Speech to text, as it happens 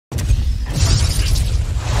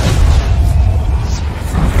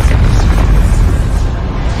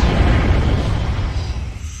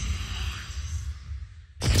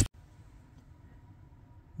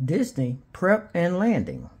Disney Prep and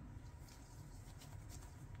Landing.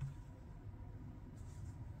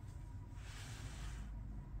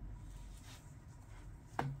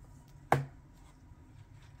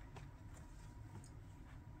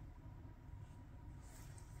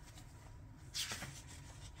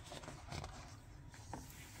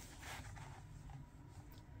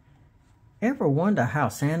 Ever wonder how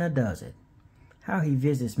Santa does it? How he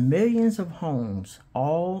visits millions of homes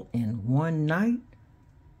all in one night?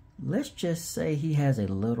 Let's just say he has a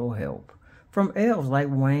little help from elves like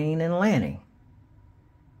Wayne and Lanny.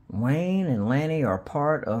 Wayne and Lanny are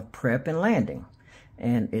part of Prep and Landing,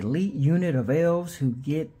 an elite unit of elves who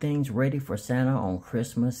get things ready for Santa on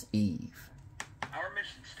Christmas Eve. Our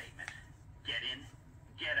mission statement: get in,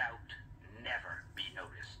 get out, never be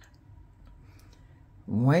noticed.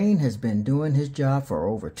 Wayne has been doing his job for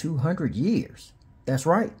over 200 years. That's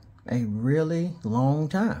right, a really long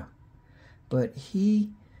time. But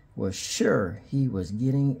he was sure he was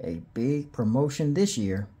getting a big promotion this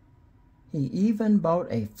year. He even bought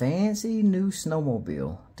a fancy new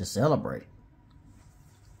snowmobile to celebrate.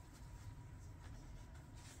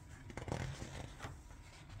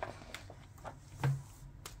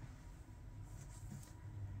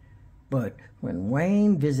 But when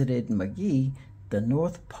Wayne visited McGee, the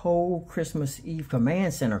North Pole Christmas Eve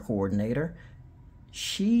Command Center coordinator,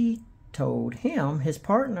 she told him his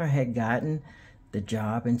partner had gotten the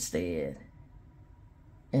job instead.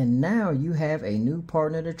 And now you have a new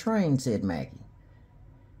partner to train, said Maggie.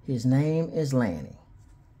 His name is Lanny.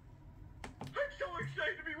 I'm so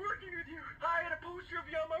excited to be working with you. I had a poster of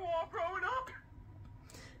you on my wall growing up.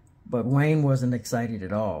 But Wayne wasn't excited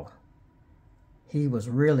at all. He was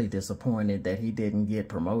really disappointed that he didn't get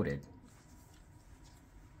promoted.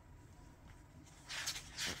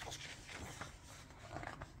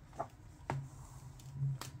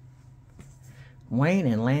 Wayne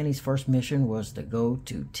and Lanny's first mission was to go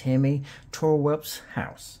to Timmy Torwelp's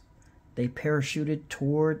house. They parachuted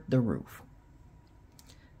toward the roof.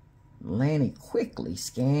 Lanny quickly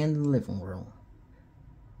scanned the living room,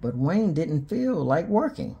 but Wayne didn't feel like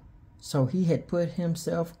working, so he had put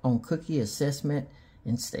himself on cookie assessment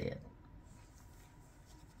instead.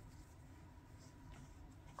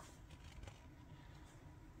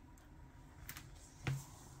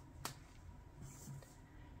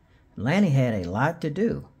 Lanny had a lot to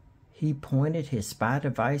do. He pointed his spy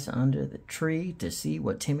device under the tree to see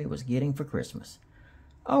what Timmy was getting for Christmas.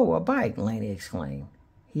 "Oh, a bike," Lanny exclaimed.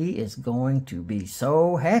 "He is going to be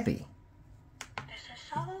so happy." This is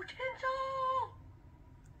so tinsel.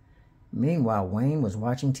 Meanwhile, Wayne was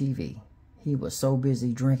watching TV. He was so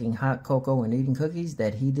busy drinking hot cocoa and eating cookies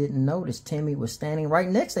that he didn't notice Timmy was standing right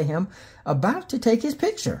next to him, about to take his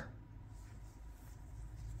picture.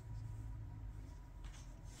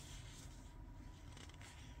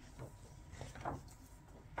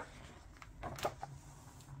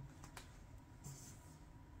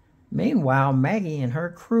 Meanwhile, Maggie and her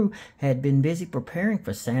crew had been busy preparing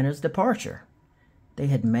for Santa's departure. They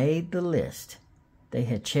had made the list. They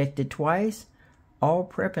had checked it twice. All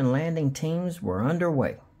Prep and Landing teams were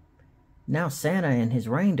underway. Now Santa and his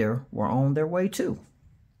reindeer were on their way too.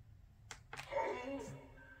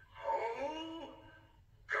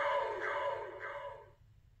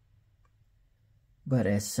 But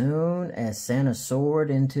as soon as Santa soared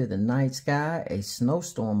into the night sky, a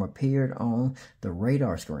snowstorm appeared on the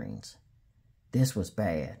radar screens. This was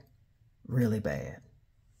bad, really bad.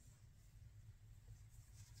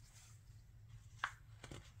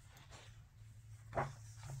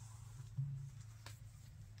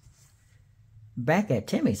 Back at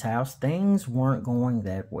Timmy's house, things weren't going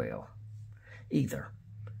that well either.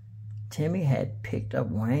 Timmy had picked up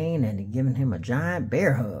Wayne and had given him a giant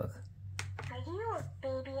bear hug.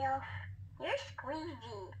 You're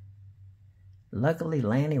squeezy. Luckily,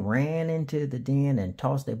 Lanny ran into the den and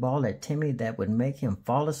tossed a ball at Timmy that would make him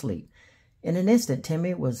fall asleep. In an instant,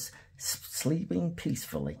 Timmy was sleeping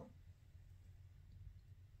peacefully.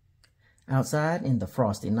 Outside in the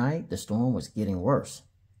frosty night, the storm was getting worse.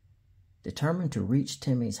 Determined to reach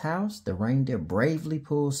Timmy's house, the reindeer bravely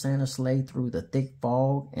pulled Santa's sleigh through the thick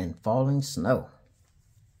fog and falling snow.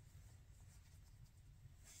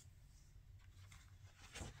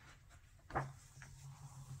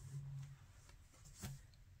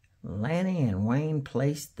 Lanny and Wayne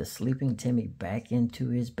placed the sleeping Timmy back into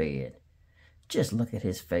his bed. "Just look at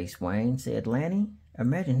his face, Wayne," said Lanny.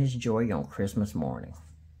 "Imagine his joy on Christmas morning."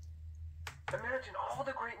 Imagine all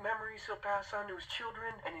the great memories he'll pass on to his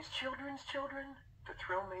children and his children's children. The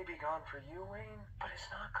thrill may be gone for you, Wayne, but it's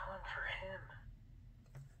not gone for him.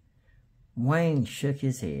 Wayne shook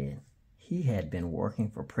his head. He had been working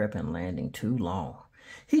for Prep and Landing too long.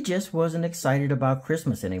 He just wasn't excited about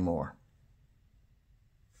Christmas anymore.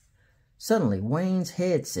 Suddenly, Wayne's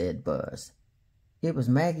headset buzzed. It was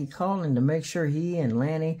Maggie calling to make sure he and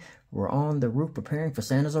Lanny were on the roof preparing for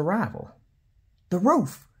Santa's arrival. The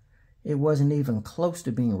roof! It wasn't even close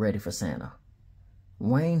to being ready for Santa.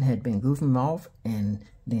 Wayne had been goofing off, and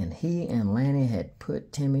then he and Lanny had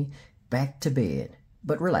put Timmy back to bed.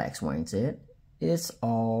 But relax, Wayne said. It's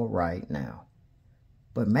all right now.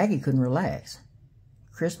 But Maggie couldn't relax.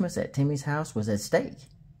 Christmas at Timmy's house was at stake.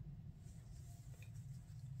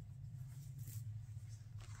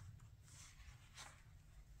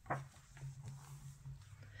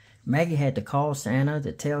 Maggie had to call Santa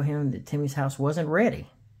to tell him that Timmy's house wasn't ready.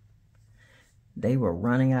 They were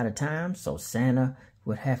running out of time, so Santa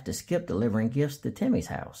would have to skip delivering gifts to Timmy's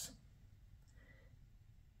house.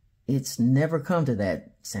 It's never come to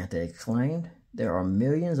that, Santa exclaimed. There are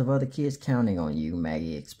millions of other kids counting on you,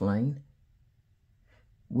 Maggie explained.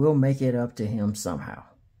 We'll make it up to him somehow.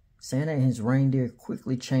 Santa and his reindeer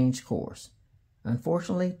quickly changed course.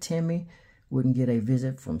 Unfortunately, Timmy wouldn't get a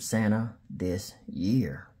visit from Santa this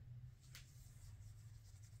year.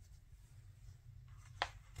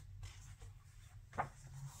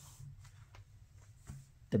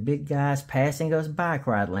 The big guy's passing us by,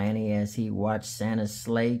 cried Lanny as he watched Santa's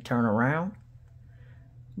sleigh turn around.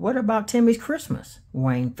 What about Timmy's Christmas?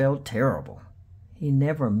 Wayne felt terrible. He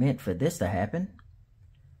never meant for this to happen.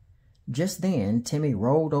 Just then, Timmy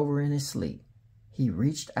rolled over in his sleep. He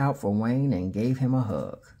reached out for Wayne and gave him a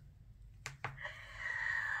hug.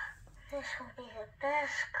 This will be the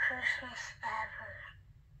best Christmas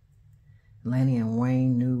ever. Lanny and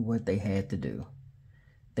Wayne knew what they had to do.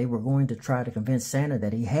 They were going to try to convince Santa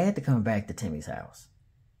that he had to come back to Timmy's house.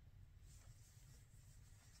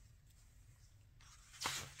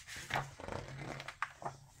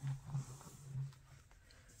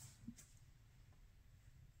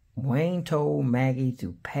 Wayne told Maggie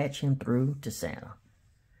to patch him through to Santa.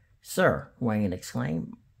 Sir, Wayne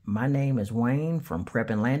exclaimed, my name is Wayne from Prep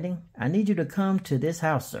and Landing. I need you to come to this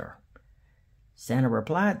house, sir. Santa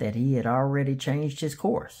replied that he had already changed his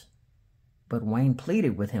course. But Wayne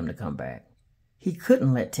pleaded with him to come back. He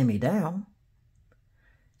couldn't let Timmy down.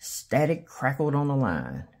 Static crackled on the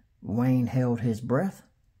line. Wayne held his breath.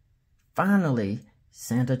 Finally,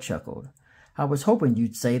 Santa chuckled. I was hoping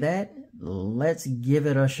you'd say that. Let's give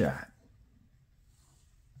it a shot.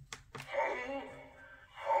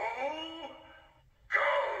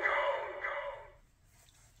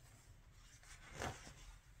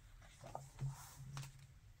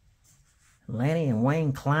 Lanny and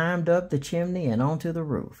Wayne climbed up the chimney and onto the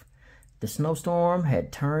roof. The snowstorm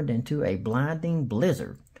had turned into a blinding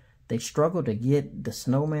blizzard. They struggled to get the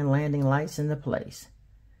snowman landing lights into place.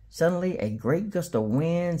 Suddenly, a great gust of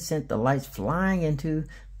wind sent the lights flying into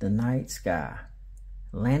the night sky.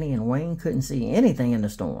 Lanny and Wayne couldn't see anything in the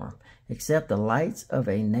storm, except the lights of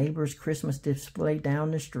a neighbor's Christmas display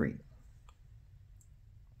down the street.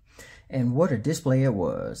 And what a display it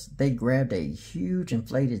was. They grabbed a huge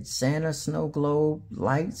inflated Santa snow globe,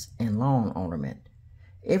 lights, and lawn ornament.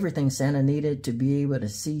 Everything Santa needed to be able to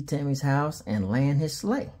see Timmy's house and land his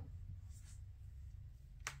sleigh.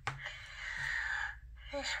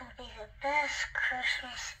 This will be the best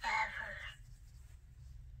Christmas ever.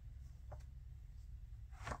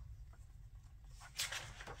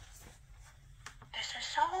 This is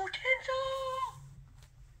so tinsel.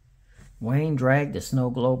 Wayne dragged the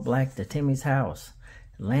snow globe back to Timmy's house.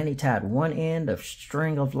 Lanny tied one end of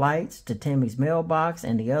string of lights to Timmy's mailbox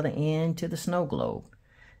and the other end to the snow globe.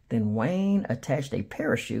 Then Wayne attached a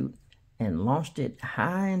parachute and launched it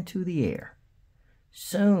high into the air.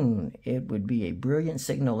 Soon it would be a brilliant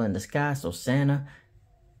signal in the sky so Santa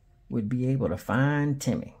would be able to find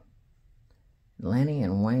Timmy. Lanny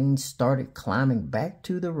and Wayne started climbing back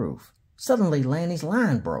to the roof. Suddenly Lanny's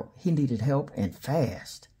line broke. He needed help and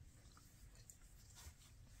fast.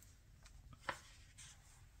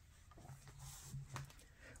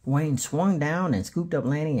 Wayne swung down and scooped up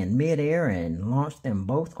Lanny in midair and launched them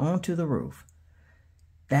both onto the roof.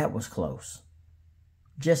 That was close.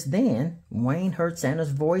 Just then, Wayne heard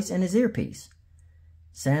Santa's voice in his earpiece.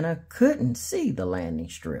 Santa couldn't see the landing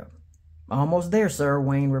strip. Almost there, sir,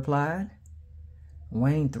 Wayne replied.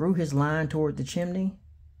 Wayne threw his line toward the chimney,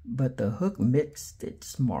 but the hook missed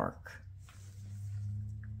its mark.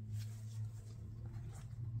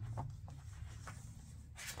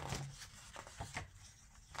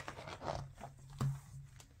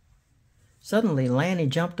 Suddenly, Lanny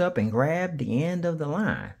jumped up and grabbed the end of the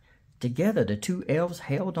line. Together, the two elves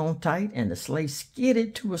held on tight, and the sleigh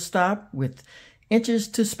skidded to a stop with inches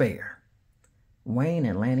to spare. Wayne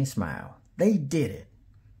and Lanny smiled. They did it.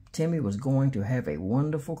 Timmy was going to have a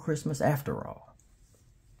wonderful Christmas after all.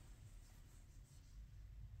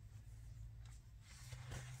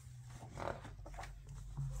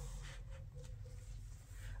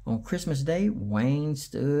 On Christmas Day, Wayne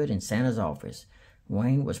stood in Santa's office.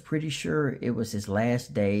 Wayne was pretty sure it was his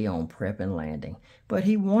last day on Prep and Landing, but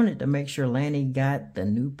he wanted to make sure Lanny got the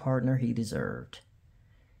new partner he deserved.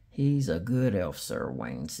 "He's a good elf, sir,"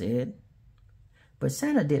 Wayne said. But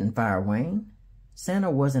Santa didn't fire Wayne.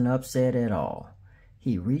 Santa wasn't upset at all.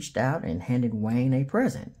 He reached out and handed Wayne a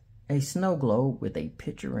present, a snow globe with a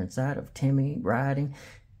picture inside of Timmy riding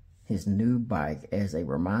his new bike as a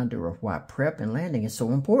reminder of why Prep and Landing is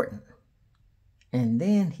so important. And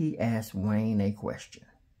then he asked Wayne a question.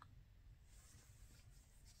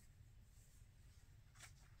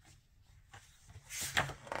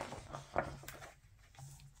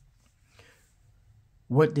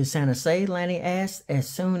 "What did Santa say?" Lanny asked as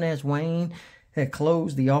soon as Wayne had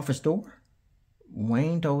closed the office door.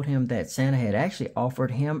 Wayne told him that Santa had actually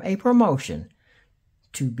offered him a promotion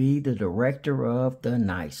to be the director of the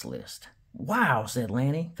nice list. "Wow," said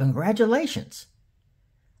Lanny. "Congratulations."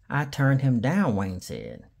 "I turned him down," Wayne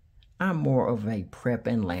said. "I'm more of a Prep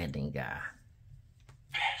and Landing guy."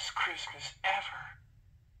 Best Christmas ever.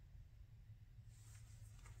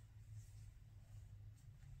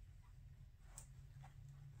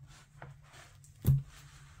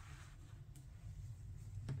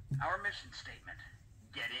 Our mission statement: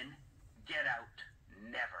 get in, get out,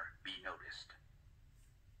 never be noticed.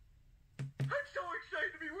 I'm so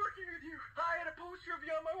excited to be working with you. I had a poster of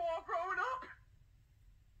you on my wall growing up.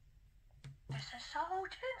 This is so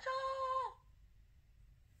tinsel.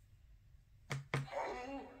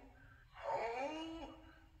 Ho, ho,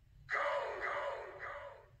 go, go, go.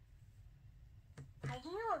 Are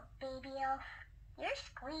you a baby elf? You're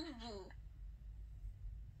squeezy.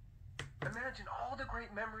 Imagine all the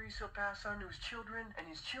great memories he'll pass on to his children and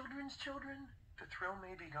his children's children. The thrill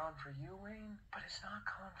may be gone for you, Wayne, but it's not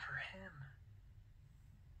gone for him.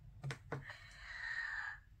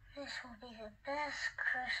 This will be the best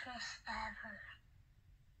Christmas ever.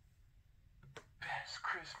 Best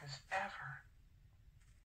Christmas ever.